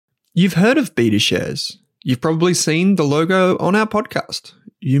You've heard of BetaShares. You've probably seen the logo on our podcast.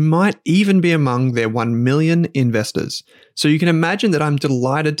 You might even be among their 1 million investors. So you can imagine that I'm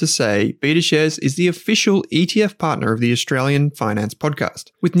delighted to say BetaShares is the official ETF partner of the Australian Finance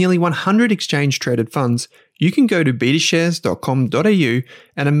Podcast. With nearly 100 exchange-traded funds, you can go to betashares.com.au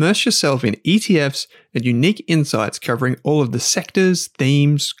and immerse yourself in ETFs and unique insights covering all of the sectors,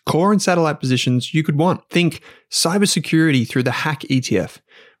 themes, core and satellite positions you could want. Think cybersecurity through the Hack ETF,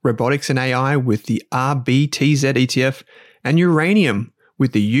 robotics and AI with the RBTZ ETF, and uranium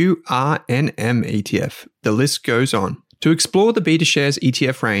with the URNM ETF. The list goes on. To explore the BetaShares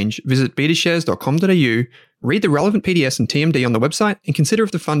ETF range, visit betashares.com.au, read the relevant PDS and TMD on the website, and consider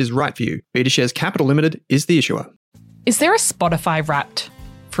if the fund is right for you. BetaShares Capital Limited is the issuer. Is there a Spotify Wrapped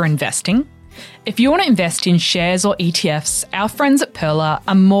for investing? If you want to invest in shares or ETFs, our friends at Pearler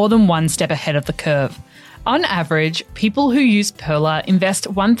are more than one step ahead of the curve. On average, people who use Pearler invest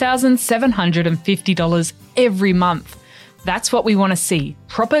 $1,750 every month. That's what we want to see,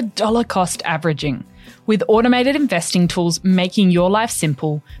 proper dollar cost averaging. With automated investing tools making your life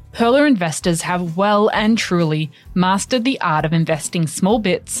simple, Pearler investors have well and truly mastered the art of investing small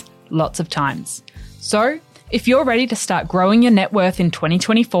bits, lots of times. So, if you're ready to start growing your net worth in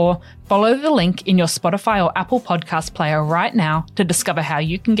 2024, follow the link in your Spotify or Apple podcast player right now to discover how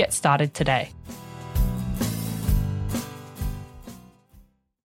you can get started today.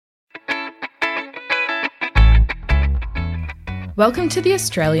 Welcome to the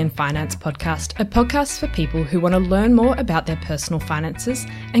Australian Finance Podcast, a podcast for people who want to learn more about their personal finances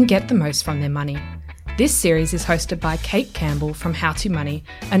and get the most from their money. This series is hosted by Kate Campbell from How to Money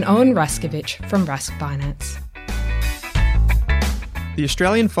and Owen Raskovich from Rask Finance. The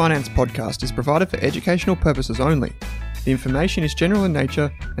Australian Finance Podcast is provided for educational purposes only. The information is general in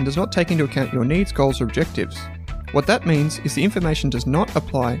nature and does not take into account your needs, goals, or objectives. What that means is the information does not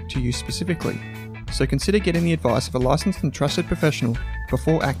apply to you specifically. So consider getting the advice of a licensed and trusted professional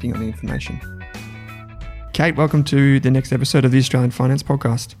before acting on the information. Kate, welcome to the next episode of the Australian Finance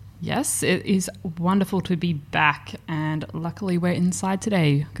Podcast. Yes, it is wonderful to be back, and luckily we're inside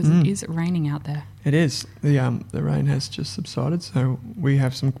today because it is raining out there. It is. The rain has just subsided, so we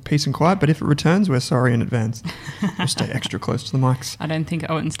have some peace and quiet, but if it returns, we're sorry in advance. We'll stay extra close to the mics. I don't think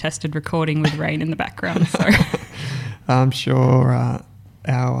Owen's tested recording with rain in the background, so... I'm sure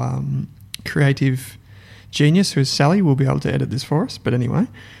our... creative genius, who is Sally, will be able to edit this for us. But anyway,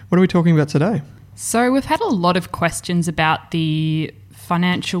 what are we talking about today? So we've had a lot of questions about the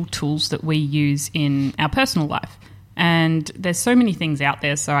financial tools that we use in our personal life. And there's so many things out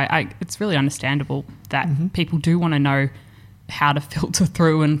there, so it's really understandable that people do want to know how to filter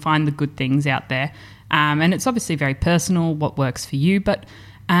through and find the good things out there. And it's obviously very personal, what works for you. But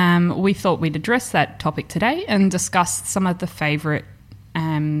we thought we'd address that topic today and discuss some of the favourite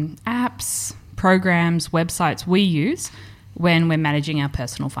apps, programs, websites we use when we're managing our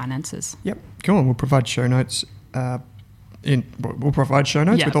personal finances. Yep, come on. We'll provide show notes. With all the links to these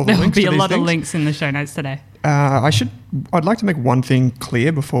things. There'll be a lot of links in the show notes today. I'd like to make one thing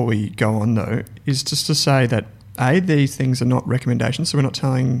clear before we go on, though, is just to say that these things are not recommendations, so we're not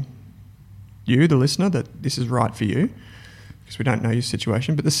telling you, the listener, that this is right for you, because we don't know your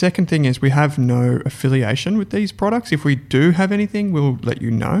situation. But the second thing is we have no affiliation with these products. If we do have anything, we'll let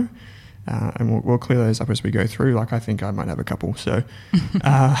you know, and we'll clear those up as we go through. Like, I think I might have a couple. So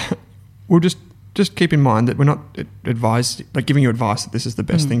we'll just keep in mind that we're not giving you advice that this is the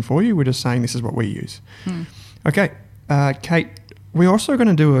best thing for you. We're just saying this is what we use. Okay, Kate, we're also going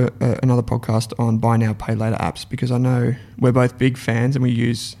to do another podcast on buy now, pay later apps, because I know we're both big fans and we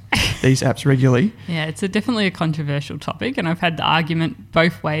use these apps regularly. Yeah, it's definitely a controversial topic, and I've had the argument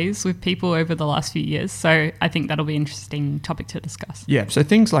both ways with people over the last few years. So I think that'll be an interesting topic to discuss. Yeah, so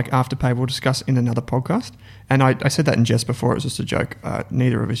things like Afterpay we'll discuss in another podcast. And I said that in jest before, it was just a joke.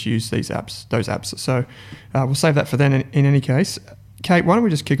 Neither of us use those apps. So we'll save that for then in any case. Kate, why don't we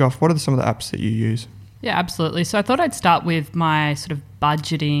just kick off? What are some of the apps that you use? Yeah, absolutely. So I thought I'd start with my sort of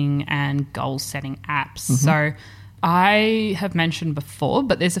budgeting and goal setting apps. So I have mentioned before,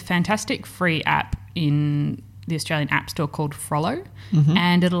 but there's a fantastic free app in the Australian App Store called Frollo,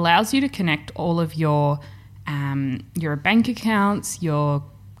 and it allows you to connect all of your bank accounts, your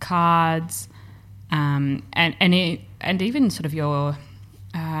cards, and even sort of your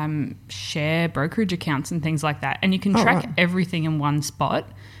share brokerage accounts and things like that. And you can track everything in one spot.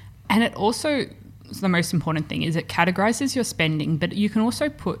 And it also, the most important thing is it categorizes your spending, but you can also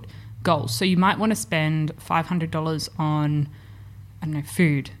put goals. So you might want to spend $500 on,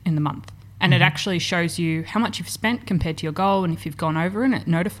 food in the month. And it actually shows you how much you've spent compared to your goal, and if you've gone over, and it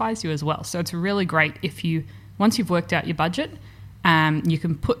notifies you as well. So it's really great if once you've worked out your budget, You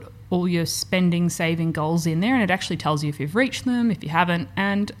can put all your spending, saving goals in there, and it actually tells you if you've reached them, if you haven't.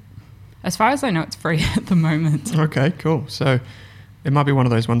 And as far as I know, it's free at the moment. Okay, cool. So it might be one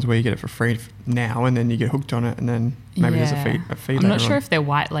of those ones where you get it for free now and then you get hooked on it and then maybe there's a fee I'm later not sure on. if they're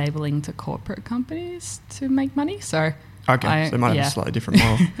white labeling to corporate companies to make money. So okay, so it might have a slightly different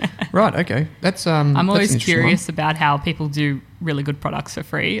model. Right, okay. That's I'm always that's curious about how people do really good products for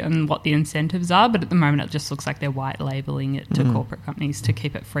free and what the incentives are, but at the moment it just looks like they're white labeling it to corporate companies to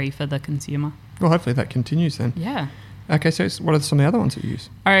keep it free for the consumer. Well, hopefully that continues then. Yeah. Okay, so what are some of the other ones that you use?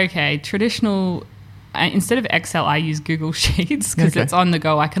 Okay, traditional... instead of Excel, I use Google Sheets because it's on the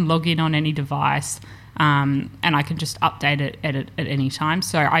go. I can log in on any device and I can just update it, edit at any time.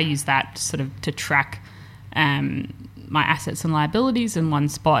 So I use that sort of to track my assets and liabilities in one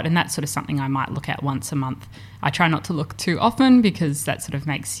spot, and that's sort of something I might look at once a month. I try not to look too often because that sort of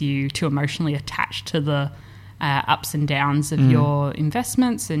makes you too emotionally attached to the ups and downs of your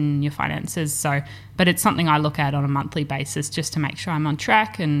investments and your finances. So, but it's something I look at on a monthly basis just to make sure I'm on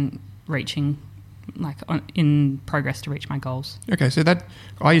track and reaching... in progress to reach my goals. Okay, so that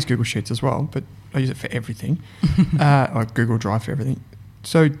I use Google Sheets as well, but I use it for everything, or Google Drive for everything.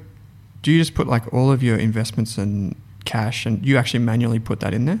 So do you just put like all of your investments and cash and you actually manually put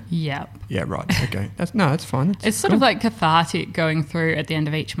that in there? Yep. Yeah, right. Okay. That's fine. It's sort of like cathartic going through at the end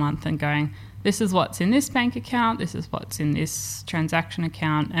of each month and going, this is what's in this bank account, this is what's in this transaction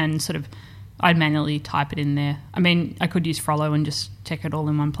account, and sort of I'd manually type it in there. I mean, I could use Frollo and just check it all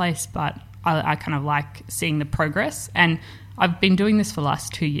in one place, but I kind of like seeing the progress, and I've been doing this for the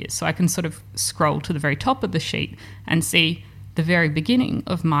last 2 years, so I can sort of scroll to the very top of the sheet and see the very beginning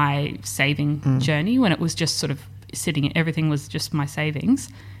of my saving journey when it was just sort of sitting, everything was just my savings,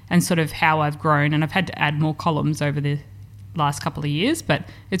 and sort of how I've grown, and I've had to add more columns over the last couple of years, but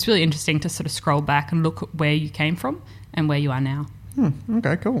it's really interesting to sort of scroll back and look at where you came from and where you are now.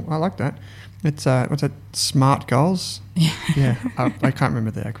 Okay, cool. I like that. It's what's that? SMART goals. Yeah, I can't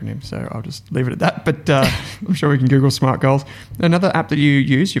remember the acronym, so I'll just leave it at that. But I'm sure we can Google SMART goals. Another app that you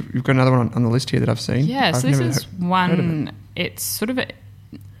use, you've got another one on the list here that I've seen. Yeah, so this is one. It's sort of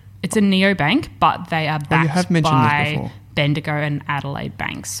it's a neobank, but they are backed by Bendigo and Adelaide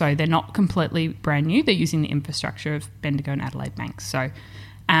banks. So they're not completely brand new. They're using the infrastructure of Bendigo and Adelaide banks. So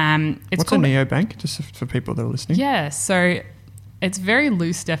what's a neobank? Just for people that are listening. Yeah, so it's a very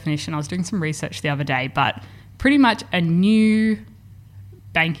loose definition. I was doing some research the other day, but pretty much a new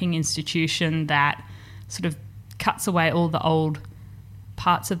banking institution that sort of cuts away all the old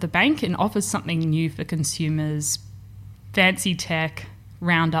parts of the bank and offers something new for consumers, fancy tech,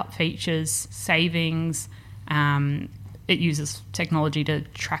 round-up features, savings. It uses technology to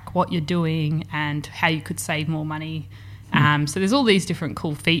track what you're doing and how you could save more money. So there's all these different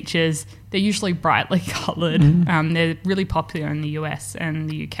cool features. They're usually brightly coloured. They're really popular in the US and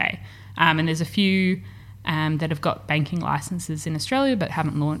the UK. And there's a few that have got banking licenses in Australia but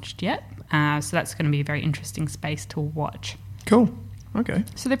haven't launched yet. So that's going to be a very interesting space to watch. Cool. Okay.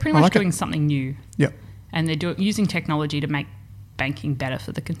 So they're pretty much doing something new. Yep. And they're using technology to make banking better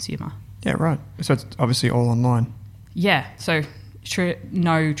for the consumer. Yeah, right. So it's obviously all online. Yeah. So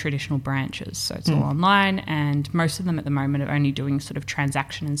no traditional branches, so it's all online, and most of them at the moment are only doing sort of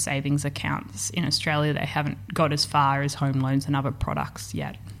transaction and savings accounts. In Australia, they haven't got as far as home loans and other products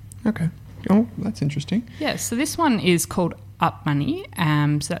yet. Okay. Oh, that's interesting. Yeah, so this one is called Up Money,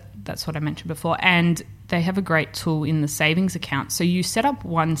 so that's what I mentioned before, and they have a great tool in the savings account. So you set up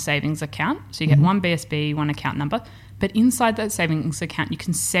one savings account, so you get one BSB, one account number, but inside that savings account, you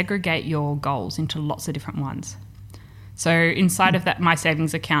can segregate your goals into lots of different ones. So inside of that, my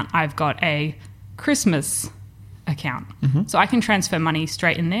savings account, I've got a Christmas account. So I can transfer money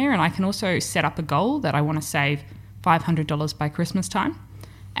straight in there, and I can also set up a goal that I want to save $500 by Christmas time.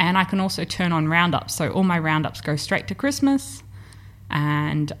 And I can also turn on roundups. So all my roundups go straight to Christmas,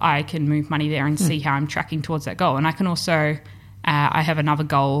 and I can move money there and see how I'm tracking towards that goal. And I can also, I have another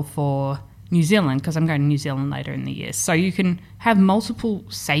goal for New Zealand because I'm going to New Zealand later in the year. So you can have multiple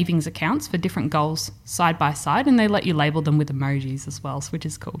savings accounts for different goals side by side, and they let you label them with emojis as well, which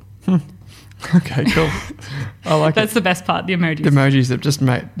is cool. Okay, cool. I like That's the best part, the emojis. The emojis that just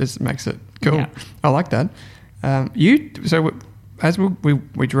makes it cool. Yeah. I like that. As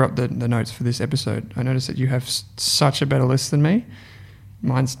we drew up the notes for this episode, I noticed that you have such a better list than me.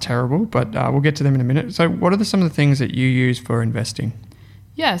 Mine's terrible, but we'll get to them in a minute. So what are some of the things that you use for investing?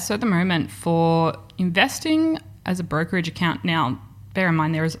 Yeah, so at the moment for investing as a brokerage account, now bear in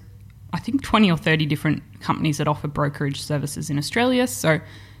mind there is I think 20 or 30 different companies that offer brokerage services in Australia. So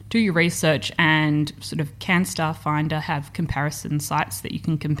do your research, and sort of CanStar Finder have comparison sites that you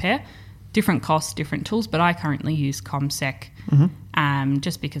can compare. different costs, different tools, but I currently use CommSec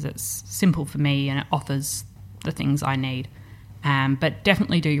just because it's simple for me and it offers the things I need. But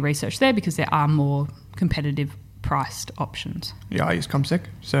definitely do your research there because there are more competitive priced options. Yeah, I use CommSec.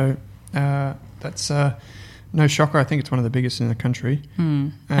 So that's no shocker. I think it's one of the biggest in the country.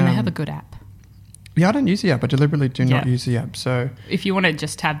 And they have a good app. Yeah, I don't use the app. I deliberately do not use the app. So if you want to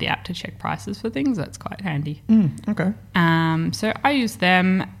just have the app to check prices for things, that's quite handy. Okay. So I use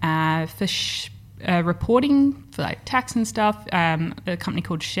them for reporting for like tax and stuff. A company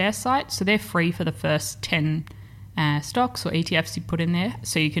called ShareSite. So they're free for the first 10 stocks or ETFs you put in there.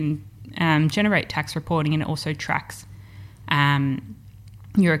 So you can generate tax reporting, and it also tracks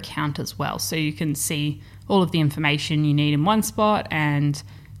your account as well. So you can see all of the information you need in one spot and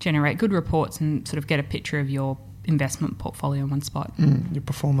generate good reports and sort of get a picture of your investment portfolio in one spot. Your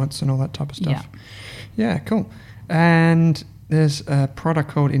performance and all that type of stuff. Yeah, cool. And there's a product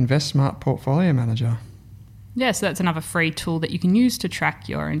called InvestSmart Portfolio Manager. Yeah, so that's another free tool that you can use to track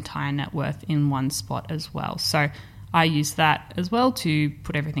your entire net worth in one spot as well. So I use that as well to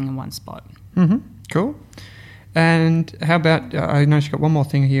put everything in one spot. Cool. And how about, I noticed you've got one more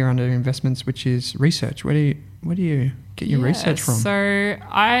thing here under investments, which is research. Where do you get your research from? So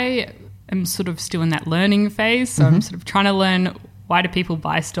I am sort of still in that learning phase. So I'm sort of trying to learn, why do people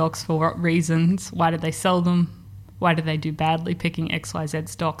buy stocks, for what reasons, why do they sell them, why do they do badly picking XYZ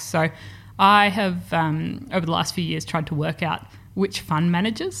stocks. So I have, over the last few years, tried to work out which fund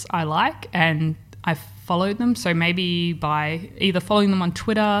managers I like, and I've followed them. So maybe by either following them on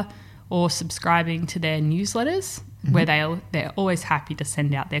Twitter or subscribing to their newsletters, where they're always happy to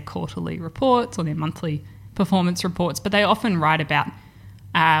send out their quarterly reports or their monthly performance reports, but they often write about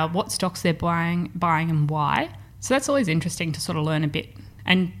what stocks they're buying and why. So that's always interesting to sort of learn a bit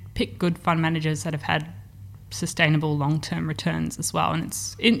and pick good fund managers that have had sustainable long-term returns as well. And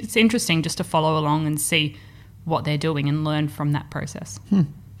it's interesting just to follow along and see what they're doing and learn from that process.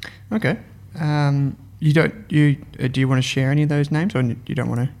 Okay. Do you want to share any of those names, or you don't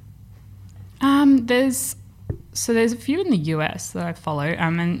want to? There's a few in the US that I follow.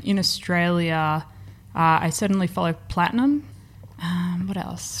 And in Australia, I certainly follow Platinum. What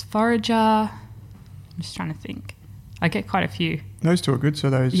else? Forager. I'm just trying to think. I get quite a few. Those two are good. So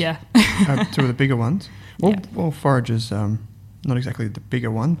those are two of the bigger ones. Well, Forager's not exactly the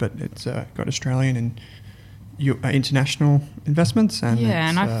bigger one, but it's got Australian and international investments, and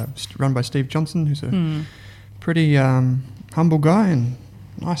it's run by Steve Johnson, who's a pretty humble guy and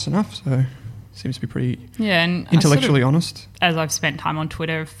nice enough. So seems to be pretty and intellectually honest. As I've spent time on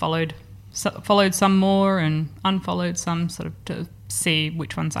Twitter, followed some more and unfollowed some, sort of to see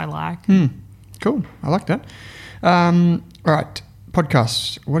which ones I like. Cool. I like that. All right.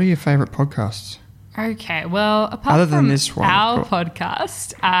 Podcasts. What are your favourite podcasts? Okay, well, apart from this one, our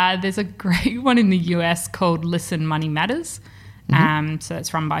podcast, there's a great one in the US called Listen Money Matters. So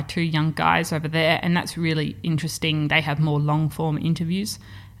it's run by two young guys over there, and that's really interesting. They have more long-form interviews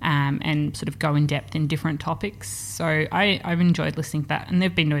and sort of go in depth in different topics. So I've enjoyed listening to that, and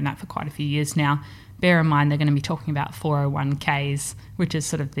they've been doing that for quite a few years now. Bear in mind they're going to be talking about 401ks, which is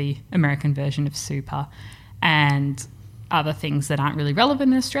sort of the American version of super, and other things that aren't really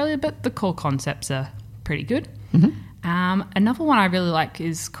relevant in Australia, but the core concepts are pretty good. Another one I really like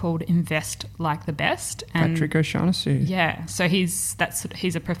is called Invest Like the Best. And Patrick O'Shaughnessy. Yeah, so he's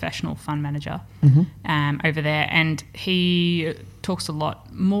a professional fund manager over there, and he talks a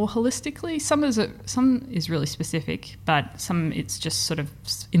lot more holistically. Some is really specific, but some it's just sort of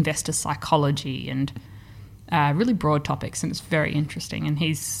investor psychology and really broad topics, and it's very interesting. And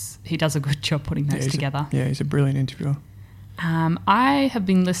he does a good job putting those together. He's a brilliant interviewer. I have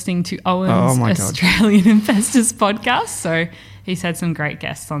been listening to Owen's Australian Investors podcast, so he's had some great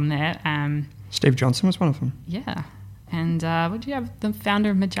guests on there. Steve Johnson was one of them. Yeah. And what do you have? The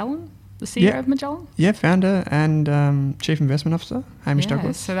founder of Magellan? The CEO of Magellan? Yeah, founder and Chief Investment Officer, Hamish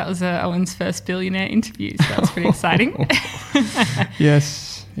Douglas. So that was Owen's first billionaire interview, so that was pretty exciting.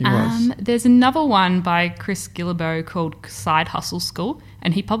 Yes, he was. There's another one by Chris Guillebeau called Side Hustle School,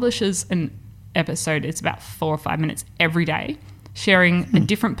 and he publishes an episode. It's about 4 or 5 minutes every day, sharing a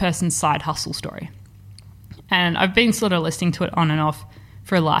different person's side hustle story. And I've been sort of listening to it on and off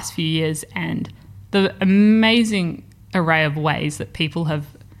for the last few years, and the amazing array of ways that people have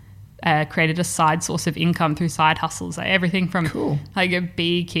created a side source of income through side hustles. Like everything from like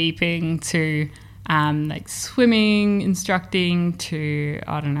beekeeping to like swimming, instructing to,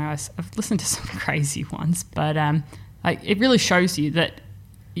 I don't know, I've listened to some crazy ones, but like it really shows you that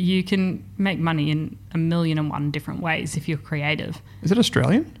you can make money in 1,000,001 different ways if you're creative. Is it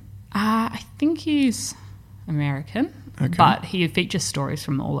Australian? I think he's American, Okay. but he features stories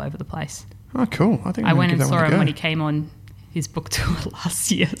from all over the place. Oh, cool. I think I I'm gonna went give and that saw one a him go. when he came on his book tour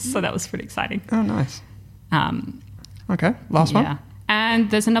last year, so that was pretty exciting. Oh, nice. Um, Okay, last yeah. one.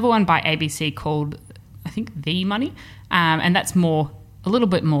 And there's another one by ABC called, I think, The Money, and that's a little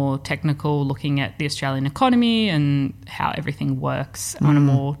bit more technical, looking at the Australian economy and how everything works on a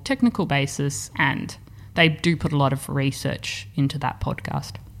more technical basis, and they do put a lot of research into that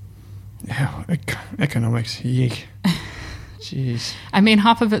podcast. Yeah, economics. Yeek. Jeez. I mean,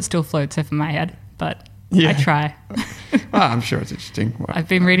 half of it still floats over my head, but Yeah. I try. Well, I'm sure it's interesting. Well, I've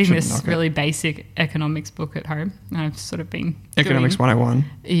been I reading shouldn't this knock it. really basic economics book at home, and I've sort of been Economics doing, 101.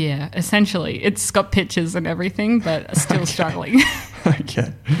 Yeah, essentially. It's got pictures and everything, but still struggling.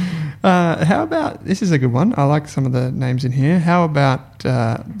 Okay. How about, this is a good one. I like some of the names in here. How about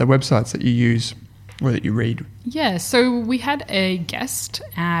the websites that you use or that you read? Yeah, so we had a guest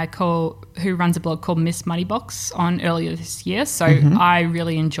who runs a blog called Miss Moneybox on earlier this year. So I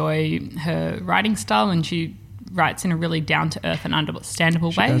really enjoy her writing style, and she writes in a really down-to-earth and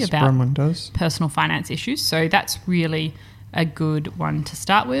understandable way As about Bronwyn does. personal finance issues. So that's really a good one to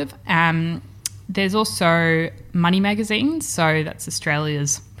start with. There's also Money Magazine. So that's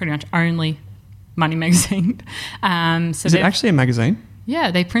Australia's pretty much only money magazine. So Is it actually a magazine?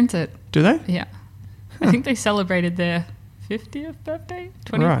 Yeah, they print it. Do they? Yeah. I think they celebrated their 50th birthday,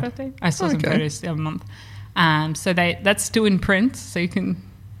 20th Right. birthday. I saw some Okay. photos the other month. So that's still in print, so you can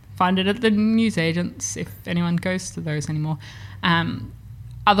find it at the newsagents if anyone goes to those anymore.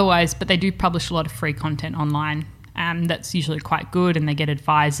 Otherwise, but they do publish a lot of free content online. That's usually quite good, and they get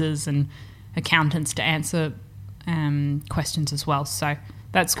advisors and accountants to answer questions as well. So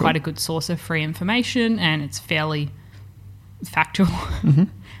that's quite a good source of free information, and it's fairly factual.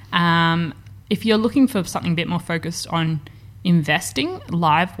 If you're looking for something a bit more focused on investing,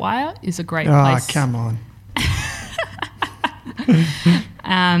 Livewire is a great place. Oh, come on.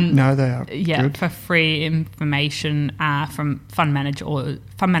 No, they are good. For free information from fund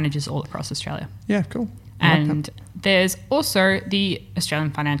managers all across Australia. Yeah, cool. I like And there's also the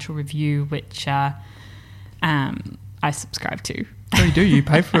Australian Financial Review, which I subscribe to. Oh, you do? You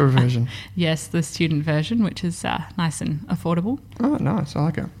pay for a version? Yes, the student version, which is nice and affordable. Oh, nice. I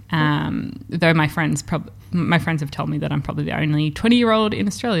like it. Though my friends have told me that I'm probably the only 20-year-old in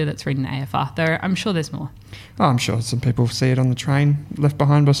Australia that's reading the AFR, though I'm sure there's more. Oh, I'm sure some people see it on the train, left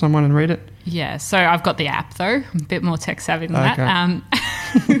behind by someone, and read it. Yeah, so I've got the app, though. I'm a bit more tech-savvy than Okay.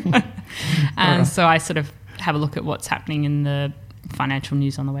 that. So I sort of have a look at what's happening in the financial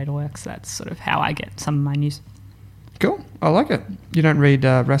news on the way to work. So that's sort of how I get some of my news. Cool. I like it. You don't read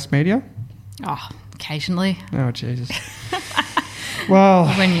Rask Media? Oh, occasionally. Oh, Jesus. Well,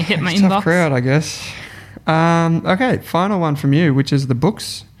 When you hit my it's a tough inbox. crowd, I guess. Okay, final one from you, which is the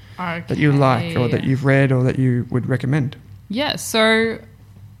books that you like or that you've read or that you would recommend. Yeah, so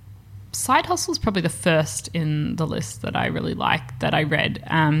Side Hustle is probably the first in the list that I really like that I read.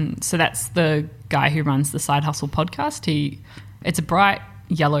 So that's the guy who runs the Side Hustle podcast. It's a bright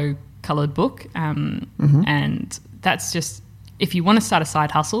yellow coloured book, and that's just, if you want to start a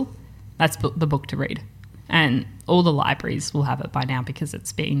side hustle, that's the book to read. And all the libraries will have it by now because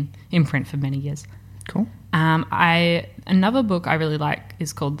it's been in print for many years. Cool. Another book I really like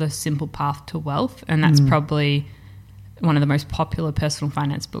is called The Simple Path to Wealth, and that's probably one of the most popular personal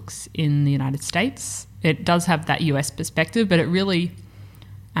finance books in the United States. It does have that US perspective, but it really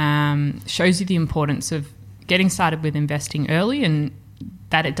shows you the importance of getting started with investing early, and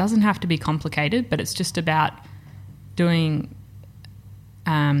that it doesn't have to be complicated, but it's just about doing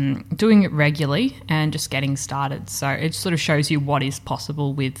it regularly and just getting started. So it sort of shows you what is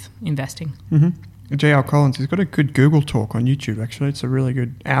possible with investing. Mm-hmm. J.L. Collins, he's got a good Google talk on YouTube, actually. It's a really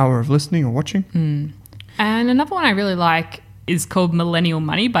good hour of listening or watching. And another one I really like is called Millennial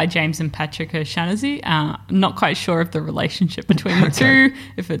Money by James and Patrick O'Shaughnessy. I'm not quite sure of the relationship between the two,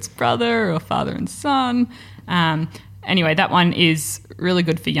 if it's brother or father and son. Anyway, that one is really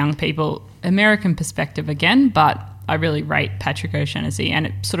good for young people. American perspective again, but I really rate Patrick O'Shaughnessy, and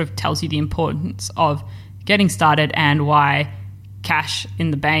it sort of tells you the importance of getting started and why cash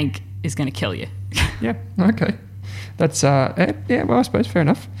in the bank is going to kill you. Yeah, okay. That's, yeah, well, I suppose, fair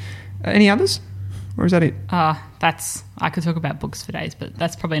enough. Any others? Or is that it? I could talk about books for days, but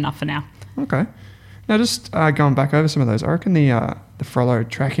that's probably enough for now. Okay. Now, just going back over some of those, I reckon the Frollo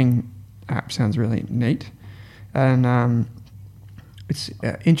tracking app sounds really neat. And it's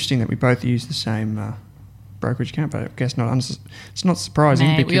interesting that we both use the same brokerage account, but I guess it's not surprising.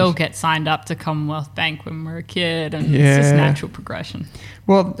 Mate, because we all get signed up to Commonwealth Bank when we're a kid, and Yeah. it's just natural progression.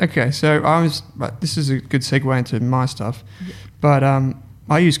 Well, okay, so this is a good segue into my stuff, but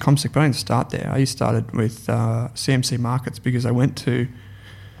I use CommSec, but I didn't start there. I started with CMC Markets because I went to,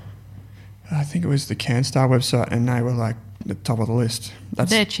 I think it was the CanStar website, and they were like the top of the list.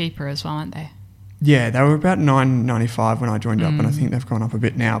 They're cheaper as well, aren't they? Yeah, they were about $9.95 when I joined up, and I think they've gone up a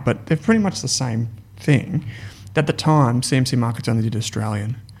bit now, but they're pretty much the same thing. At the time, CMC Markets only did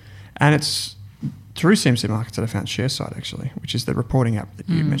Australian, and it's through CMC Markets that I found ShareSite, actually, which is the reporting app that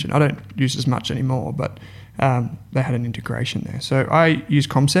you mentioned. I don't use as much anymore, but they had an integration there. So I use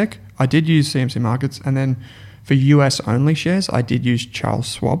CommSec. I did use CMC Markets, and then for US only shares, I did use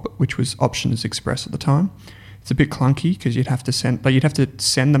Charles Schwab, which was Options Express at the time. It's a bit clunky because you'd have to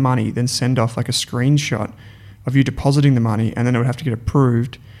send the money, then send off like a screenshot of you depositing the money, and then it would have to get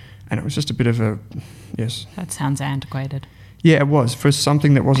approved. And it was just a bit of a, yes. That sounds antiquated. Yeah, it was. For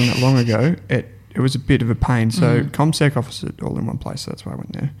something that wasn't that long ago, it was a bit of a pain. So CommSec offers it all in one place, so that's why I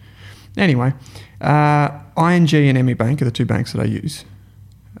went there. Anyway, ING and ME Bank are the two banks that I use.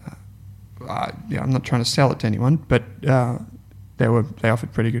 I'm not trying to sell it to anyone, but they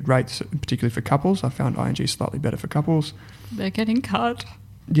offered pretty good rates, particularly for couples. I found ING slightly better for couples. They're getting cut.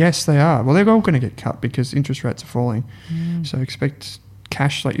 Yes, they are. Well, they're all going to get cut because interest rates are falling. So expect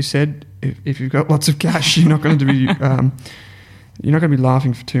cash, like you said. If you've got lots of cash, you're not going to be you're not going to be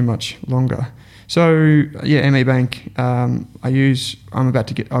laughing for too much longer. So yeah, ME Bank. I'll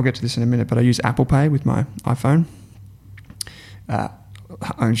get to this in a minute, but I use Apple Pay with my iPhone.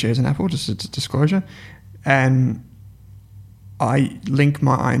 Own shares in Apple, just a disclosure, and I link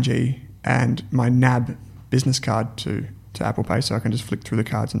my ING and my NAB business card to Apple Pay, so I can just flick through the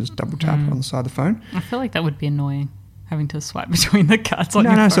cards and just double tap on the side of the phone. I feel like that would be annoying, having to swipe between the cards on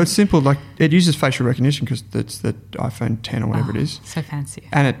your phone. No, so it's simple. Like, it uses facial recognition because it's the iPhone 10 or whatever it is. So fancy.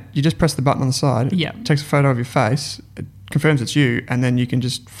 And you just press the button on the side. Yeah. It takes a photo of your face. It confirms it's you, and then you can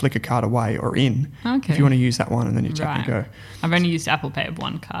just flick a card away or in if you want to use that one, and then you tap and go. I've only used Apple Pay of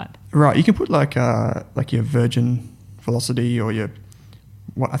one card. Right. You can put like your Virgin Velocity or your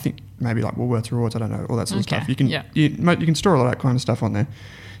I think maybe like Woolworths Rewards, I don't know, all that sort of stuff. You can store all that kind of stuff on there.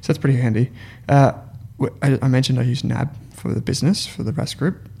 So that's pretty handy. I mentioned I use NAB for the business, for the RAS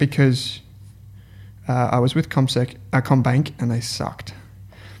group, because I was with CommBank and they sucked.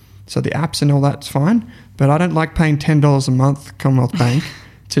 So the apps and all that's fine, but I don't like paying $10 a month Commonwealth Bank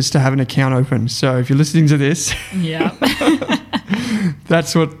just to have an account open. So if you're listening to this,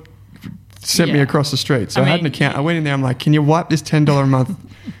 that's what sent me across the street. So I had an account. I went in there. I'm like, can you wipe this $10 a month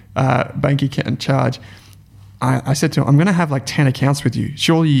bank account charge? I said to him, I'm going to have like 10 accounts with you.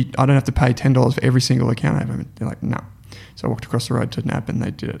 Surely I don't have to pay $10 for every single account I have. They're like, no. So I walked across the road to NAB and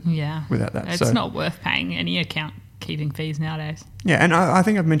they did it without that. It's not worth paying any account keeping fees nowadays. Yeah, and I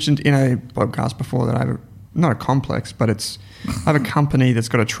think I've mentioned in a podcast before that I have not a complex, but I have a company that's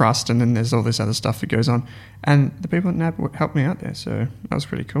got a trust, and then there's all this other stuff that goes on. And the people at NAB helped me out there, so that was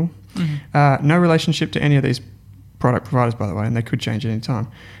pretty cool. No relationship to any of these product providers, by the way, and they could change at any time.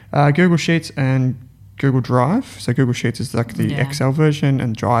 Google Sheets and Google Drive. So Google Sheets is like the Excel version,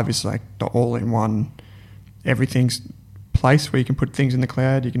 and Drive is like the all-in-one, everything's place where you can put things in the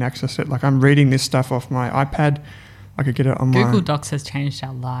cloud, you can access it. Like I'm reading this stuff off my iPad. I could get it on Google Docs has changed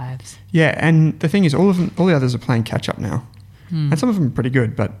our lives. Yeah, and the thing is, all the others are playing catch up now, and some of them are pretty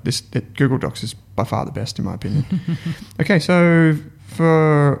good. But Google Docs is by far the best, in my opinion. Okay, so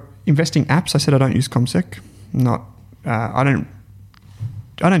for investing apps, I said I don't use CommSec. I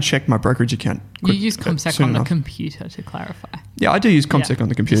don't check my brokerage account. You use CommSec on the computer, to clarify. Yeah, I do use CommSec on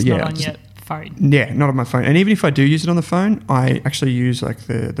the computer. Just not on your phone. Yeah, not on my phone. And even if I do use it on the phone, I actually use like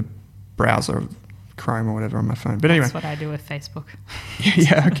the browser, Chrome or whatever on my phone. But anyway. That's what I do with Facebook.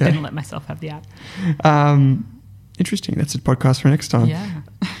 Yeah, okay. I didn't let myself have the app. Interesting. That's a podcast for next time. Yeah.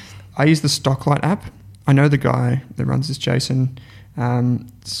 I use the Stocklight app. I know the guy that runs this, Jason. It's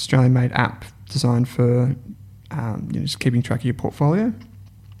an Australian-made app designed for just keeping track of your portfolio.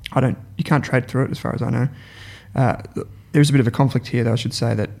 You can't trade through it as far as I know. There's a bit of a conflict here, though, I should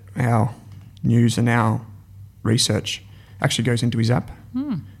say, that our news and our research actually goes into his app.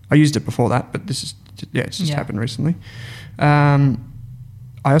 I used it before that, but it's just happened recently. I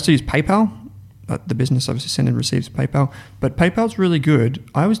also use PayPal. The business obviously sends and receives PayPal, but PayPal's really good.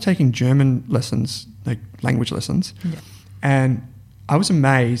 I was taking German lessons, like language lessons, and I was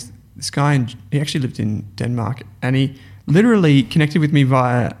amazed. This guy, he actually lived in Denmark, and he literally connected with me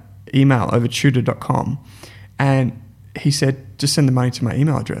via email over tutor.com, and he said, just send the money to my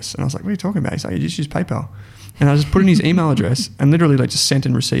email address. And I was like, what are you talking about? He's like, you just use PayPal. And I just put in his email address and literally like just sent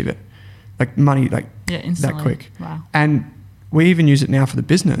and receive it. Like money, that quick. Wow. And we even use it now for the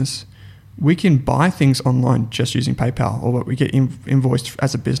business. We can buy things online just using PayPal, or we get invoiced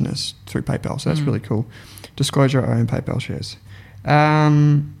as a business through PayPal. So that's really cool. Disclosure, I own PayPal shares.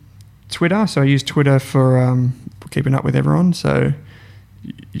 Twitter. So I use Twitter for keeping up with everyone. So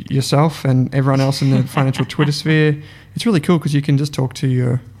yourself and everyone else in the financial Twitter sphere. It's really cool because you can just talk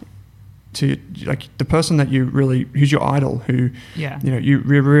to like the person that who's your idol, who you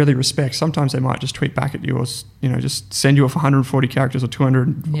really respect. Sometimes they might just tweet back at you, or just send you off 140 characters or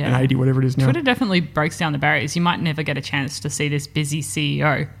 280, whatever it is now. Twitter definitely breaks down the barriers. You might never get a chance to see this busy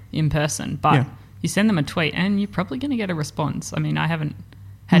CEO in person, but you send them a tweet and you're probably going to get a response. I mean, I haven't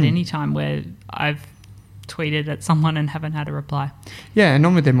had any time where I've tweeted at someone and haven't had a reply. Yeah, and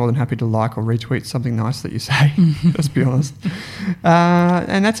normally they're more than happy to like or retweet something nice that you say, let's be honest.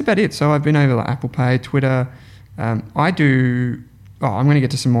 And that's about it. So I've been over like Apple Pay, Twitter. I'm going to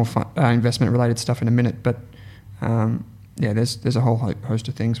get to some more investment related stuff in a minute, but there's a whole host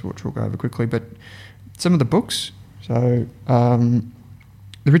of things which we'll go over quickly. But some of the books, so The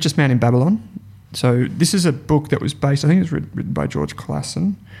Richest Man in Babylon. So this is a book that was based, I think it was written by George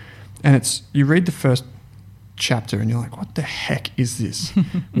Clason, and you read the first chapter and you're like, what the heck is this?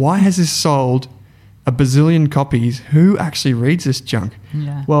 Why has this sold a bazillion copies? Who actually reads this junk?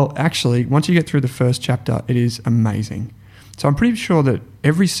 Yeah. Well, actually, once you get through the first chapter, it is amazing. So I'm pretty sure that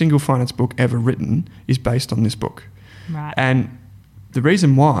every single finance book ever written is based on this book. Right. And the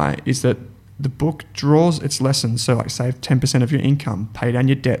reason why is that the book draws its lessons. So like save 10% of your income, pay down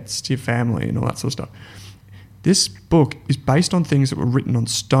your debts to your family and all that sort of stuff. This book is based on things that were written on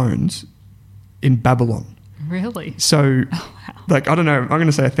stones in Babylon. Really? So, like, I don't know, I'm going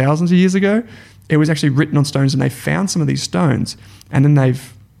to say thousands of years ago, it was actually written on stones, and they found some of these stones and then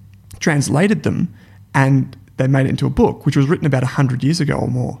they've translated them and they made it into a book, which was written about 100 years ago or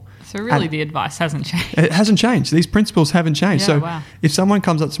more. So really the advice hasn't changed. It hasn't changed. These principles haven't changed. If someone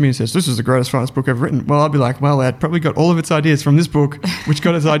comes up to me and says, this is the greatest finance book ever written, well, I'll be like, well, it probably got all of its ideas from this book, which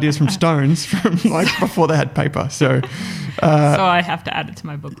got its ideas from stones from like before they had paper. So I have to add it to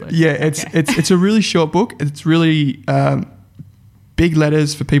my book list. Yeah, it's a really short book. It's really big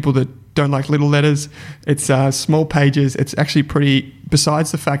letters for people that don't like little letters. It's small pages. It's actually pretty,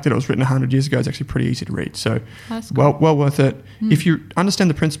 besides the fact that it was written 100 years ago, it's actually pretty easy to read. So cool. well worth it. If you understand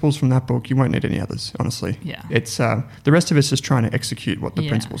the principles from that book, you won't need any others, honestly. Yeah. It's the rest of it's just trying to execute what the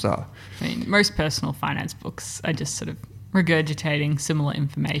principles are. I mean, most personal finance books are just sort of regurgitating similar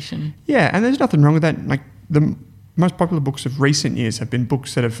information. Yeah, and there's nothing wrong with that. Like the most popular books of recent years have been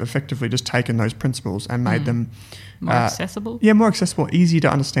books that have effectively just taken those principles and made them more accessible. Yeah, more accessible, easier to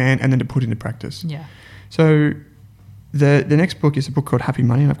understand, and then to put into practice. Yeah. So the next book is a book called Happy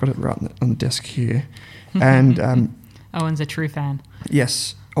Money, and I've got it right on the desk here. And Owen's a true fan.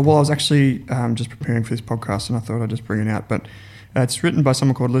 Yes. Well, I was actually just preparing for this podcast, and I thought I'd just bring it out. But it's written by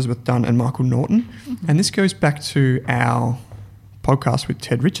someone called Elizabeth Dunn and Michael Norton, and this goes back to our podcast with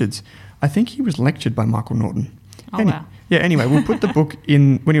Ted Richards. I think he was lectured by Michael Norton. Oh, wow. Yeah, anyway, we'll put the book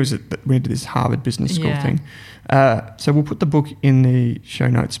in, when he did this Harvard Business School thing. So we'll put the book in the show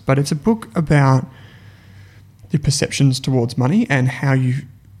notes. But it's a book about the perceptions towards money and how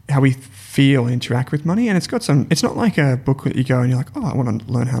we feel and interact with money. And it's got it's not like a book that you go and you're like, oh, I want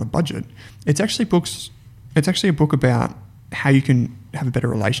to learn how to budget. It's actually a book about how you can have a better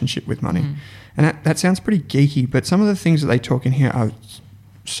relationship with money. And that sounds pretty geeky, but some of the things that they talk in here are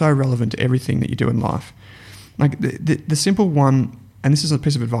so relevant to everything that you do in life. Like the simple one, and this is a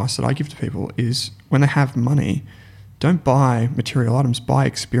piece of advice that I give to people, is when they have money, don't buy material items, buy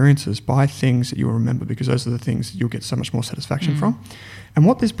experiences, buy things that you will remember, because those are the things you'll get so much more satisfaction from. And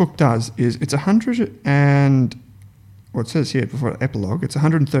what this book does is it's 100 and, well, it says here before epilogue, it's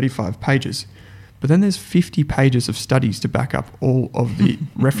 135 pages. But then there's 50 pages of studies to back up all of the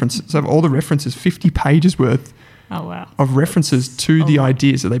references. So all the references, 50 pages worth of references to the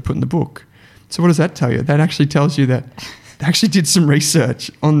ideas that they put in the book. So what does that tell you? That actually tells you that they actually did some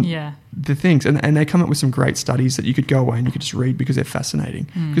research on the things. And they come up with some great studies that you could go away and you could just read because they're fascinating.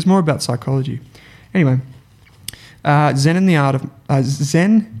 Because it's more about psychology. Anyway, Zen in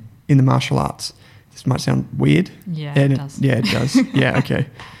the martial arts. This might sound weird. Yeah, it does. Yeah, it does. Yeah, okay.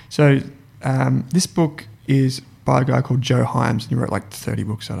 So this book is by a guy called Joe Hyams, and he wrote like 30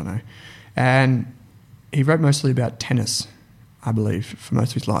 books, I don't know. And he wrote mostly about tennis, I believe, for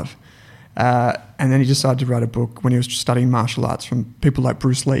most of his life. And then he decided to write a book when he was studying martial arts from people like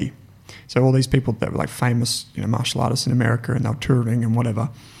Bruce Lee. So all these people that were like famous, martial artists in America, and they were touring and whatever.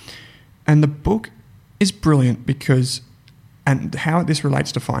 And the book is brilliant because, and how this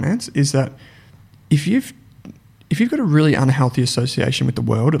relates to finance is that if you've got a really unhealthy association with the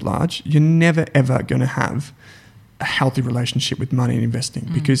world at large, you're never ever going to have a healthy relationship with money and investing.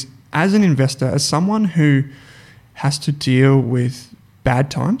 Because as an investor, as someone who has to deal with bad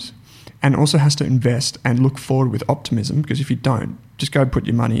times and also has to invest and look forward with optimism, because if you don't, just go put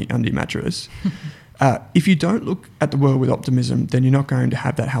your money under your mattress. If you don't look at the world with optimism, then you're not going to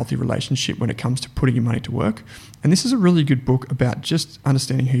have that healthy relationship when it comes to putting your money to work. And this is a really good book about just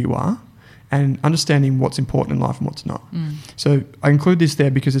understanding who you are and understanding what's important in life and what's not. So I include this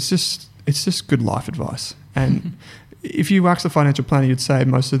there because it's just good life advice. And if you ask the financial planner, you'd say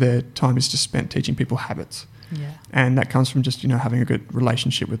most of their time is just spent teaching people habits. Yeah. And that comes from just, having a good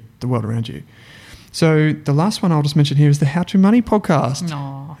relationship with the world around you. So the last one I'll just mention here is the How to Money podcast.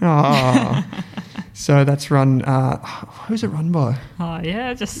 So that's run, who's it run by? Oh,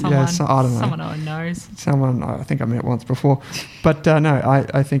 yeah, just someone. Yeah, I don't know. Someone no one knows. Someone I think I met once before. But no,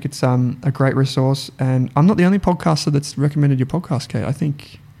 I think it's a great resource. And I'm not the only podcaster that's recommended your podcast, Kate. I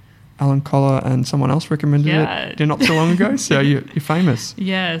think Alan Collar and someone else recommended it not so long ago. So you're famous.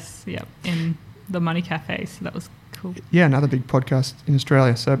 Yes, yep, in the Money Cafe. So that was cool. Yeah, another big podcast in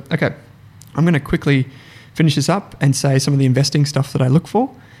Australia. So, okay, I'm going to quickly finish this up and say some of the investing stuff that I look for.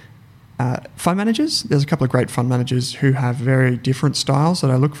 Fund managers, there's a couple of great fund managers who have very different styles that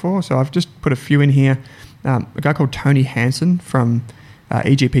I look for. So I've just put a few in here. A guy called Tony Hansen from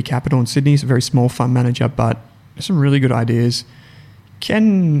EGP Capital in Sydney. He's a very small fund manager, but some really good ideas.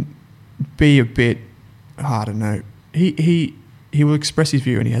 Can be a bit, I don't know, he will express his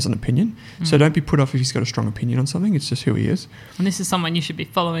view and he has an opinion. So don't be put off if he's got a strong opinion on something. It's just who he is. And this is someone you should be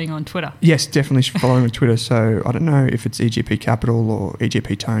following on Twitter. Yes, definitely should follow him on Twitter. So I don't know if it's EGP Capital or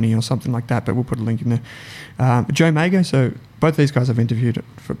EGP Tony or something like that, but we'll put a link in there. Joe Mago, so both these guys I've interviewed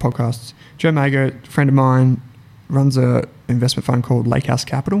for podcasts. Joe Mago, a friend of mine, runs an investment fund called Lakehouse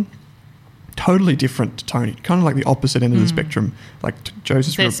Capital. Totally different to Tony, kind of like the opposite end of the spectrum. Like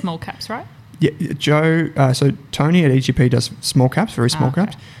Joe's They're small caps, right? Yeah, Joe. So Tony at EGP does small caps, very small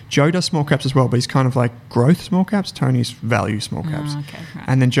caps. Joe does small caps as well, but he's kind of like growth small caps. Tony's value small caps, right.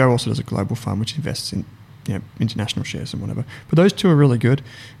 And then Joe also does a global fund which invests in international shares and whatever. But those two are really good.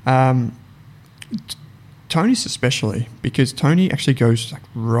 Tony's especially, because Tony actually goes like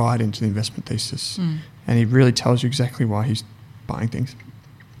right into the investment thesis, and he really tells you exactly why he's buying things.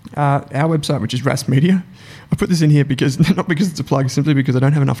 Our website, which is Rask Media, I put this in here because not because it's a plug, simply because I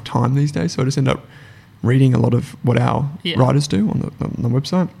don't have enough time these days, so I just end up reading a lot of what our writers do on the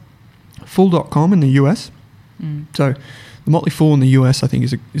website. Fool.com in the US. So the Motley Fool in the US, I think,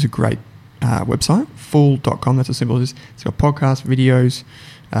 is a great website. Fool.com, that's as simple as this. It's got podcasts, videos,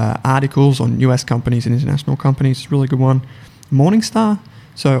 articles on US companies and international companies. It's a really good one. Morningstar.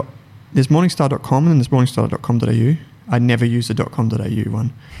 So there's morningstar.com and then there's morningstar.com.au. I never use the .com.au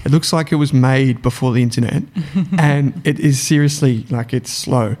one. It looks like it was made before the internet, and it is seriously like it's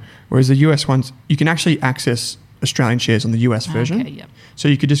slow. Whereas the US ones, you can actually access Australian shares on the US version. Okay, yep. So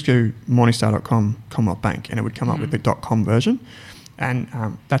you could just go morningstar.com, Commonwealth Bank, and it would come up with the .com version. And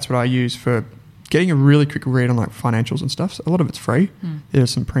that's what I use for getting a really quick read on like financials and stuff. So a lot of it's free.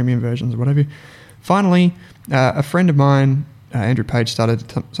 There's some premium versions or whatever. Finally, a friend of mine, Andrew Page, started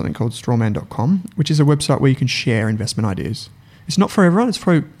something called strawman.com, which is a website where you can share investment ideas. It's not for everyone. It's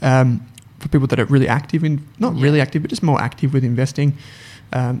for people that are really active really active, but just more active with investing,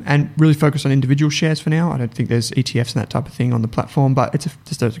 and really focused on individual shares for now. I don't think there's ETFs and that type of thing on the platform, but it's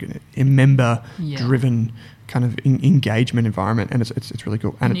just a member-driven kind of engagement environment, and it's really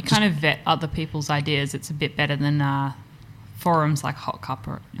cool. And you kind of vet other people's ideas. It's a bit better than forums like Hot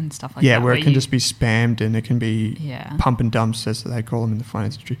Cuppa and stuff like that. Yeah, where it can just be spammed and it can be pump and dumps, as they call them in the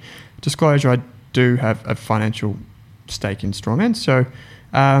finance industry. Disclosure, I do have a financial stake in Strawman. So,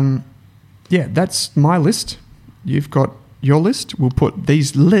 that's my list. You've got your list. We'll put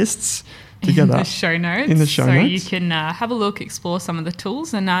these lists together in the show notes. So you can have a look, explore some of the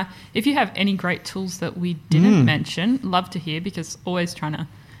tools. And if you have any great tools that we didn't mention, love to hear, because always trying to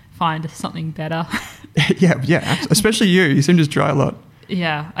find something better. yeah, especially you. You seem to try a lot.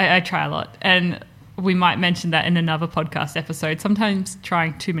 Yeah, I try a lot. And we might mention that in another podcast episode. Sometimes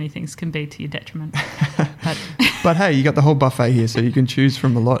trying too many things can be to your detriment. But hey, you got the whole buffet here, so you can choose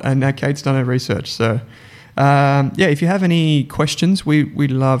from a lot. And Kate's done her research. So, if you have any questions, we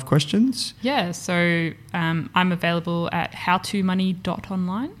love questions. Yeah, so I'm available at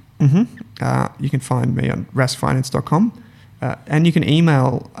howtomoney.online. You can find me on raskfinance.com. And you can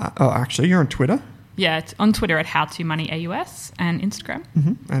email, actually, you're on Twitter. Yeah, it's on Twitter at howtomoneyAUS and Instagram.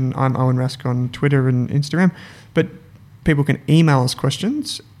 And I'm Owen Rask on Twitter and Instagram. But people can email us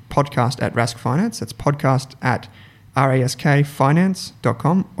questions, podcast at Rask Finance. That's podcast at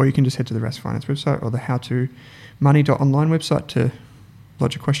raskfinance.com. Or you can just head to the Rask Finance website or the howtomoney.online website to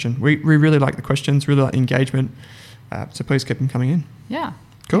lodge a question. We really like the questions, really like the engagement. So please keep them coming in. Yeah.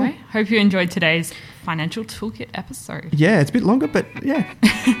 Cool. Anyway, hope you enjoyed today's Financial Toolkit episode. Yeah, it's a bit longer, but yeah.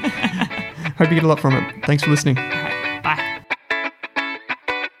 Hope you get a lot from it. Thanks for listening. Okay, bye.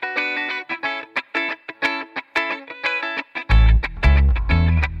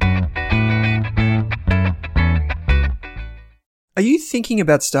 Are you thinking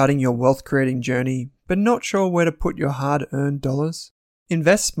about starting your wealth creating journey, but not sure where to put your hard-earned dollars?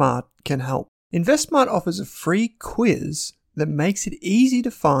 InvestSmart can help. InvestSmart offers a free quiz that makes it easy to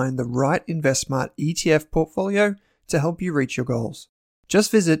find the right InvestSmart ETF portfolio to help you reach your goals. Just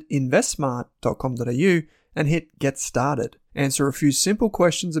visit investsmart.com.au and hit Get Started. Answer a few simple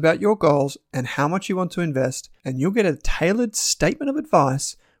questions about your goals and how much you want to invest, and you'll get a tailored statement of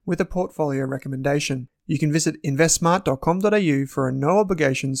advice with a portfolio recommendation. You can visit investsmart.com.au for a no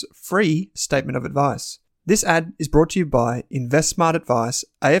obligations free statement of advice. This ad is brought to you by InvestSmart Advice,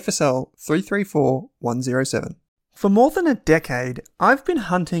 AFSL 334107. For more than a decade, I've been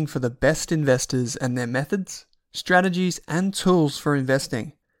hunting for the best investors and their methods, strategies, and tools for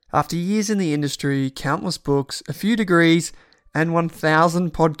investing. After years in the industry, countless books, a few degrees, and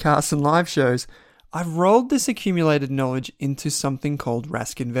 1,000 podcasts and live shows, I've rolled this accumulated knowledge into something called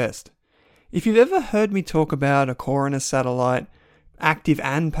Rask Invest. If you've ever heard me talk about a core and a satellite, active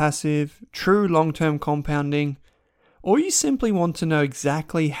and passive, true long-term compounding, or you simply want to know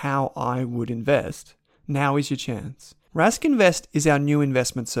exactly how I would invest, now is your chance. Rask Invest is our new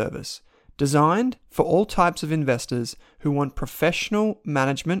investment service, designed for all types of investors who want professional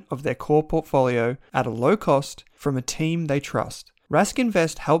management of their core portfolio at a low cost from a team they trust. Rask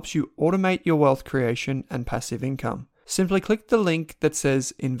Invest helps you automate your wealth creation and passive income. Simply click the link that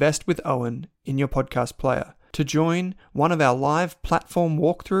says Invest with Owen in your podcast player to join one of our live platform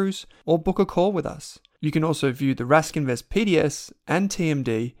walkthroughs or book a call with us. You can also view the Rask Invest PDS and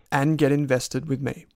TMD and get invested with me.